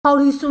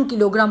150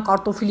 կիլոգրամ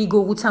կարտոֆիլի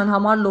գողության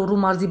համար Լոռու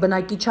մարզի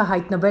բնակիչը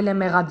հայտնվել է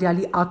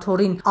մեղադրյալի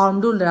աթոռին։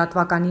 ArmLur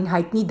լրատվականին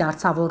հայտնի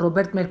դարձավ, որ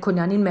Ռոբերտ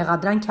Մերքոնյանին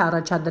մեղադրանք է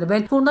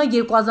առաջադրվել, որ նա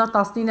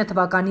 2019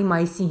 թվականի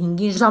մայիսի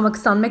 5-ին ժամը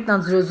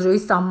 21:00-ի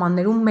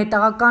սահմաններում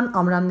մետաղական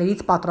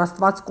ամրաններից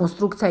պատրաստված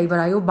կոնստրուկցիայի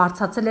վրայով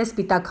բարձրացել է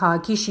Սպիտակ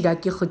քաղաքի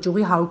Շիրակի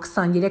խճուղի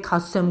 123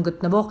 հասցեում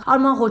գտնվող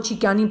Արման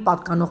Ղոչիկյանին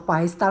պատկանող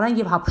պահեստարան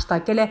եւ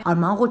հափշտակել է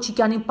Արման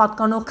Ղոչիկյանին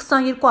պատկանող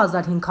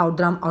 22500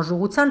 դրամ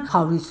արժողության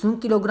 150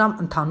 կիլոգրամ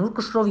ընդհանուր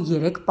կշռով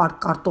 3 պարկ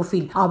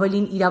կարտոֆիլ։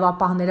 Ավելին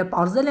իրավապահները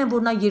պարզել են,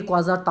 որ նա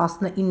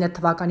 2019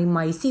 թվականի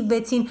մայիսի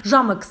 6-ին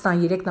ժամը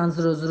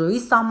 23:00-ի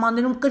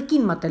սահմաններում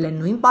կրկին մտել է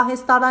նույն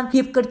պահեստարան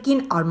եւ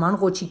կրկին Արման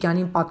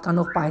Ղոչիկյանին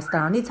պատկանող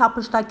պահեստարանից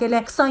հափշտակել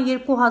է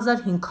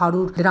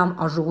 22500 դրամ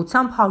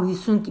արժողությամբ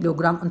 150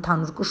 կիլոգրամ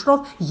ընդհանուր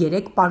կշռով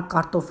 3 պարկ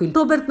կարտոֆիլ։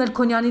 Ռոբերտ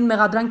Մերքոնյանին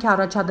մեղադրանք է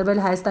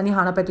առաջադրվել Հայաստանի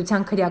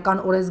Հանրապետության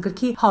քրեական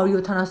օրենսգրքի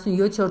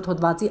 177-րդ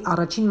հոդվածի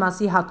առաջին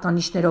մասի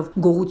հատկանիշներով՝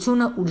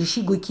 գողությունը,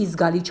 ուրիշի գույքի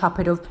զգալի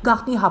չափերով,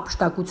 գաղտնի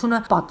հափշտակությունը,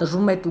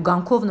 պատժում է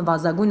տուգանքով,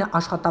 նվազագույնը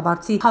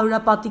աշխատավարձի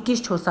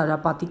 100-պատիկից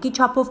 400-պատիկի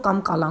չափով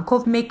կամ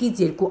կալանքով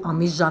 1-ից 2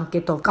 ամիս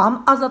ժամկետով կամ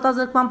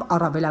ազատազրկմամբ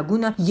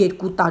առավելագույնը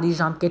 2 տարի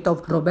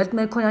ժամկետով։ Ռոբերտ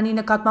Մերքոնյանի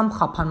նկատմամբ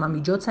խափանման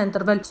միջոց է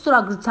ընտրվել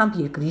ստորագրությամբ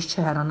երկրից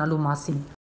չհեռանալու մասին։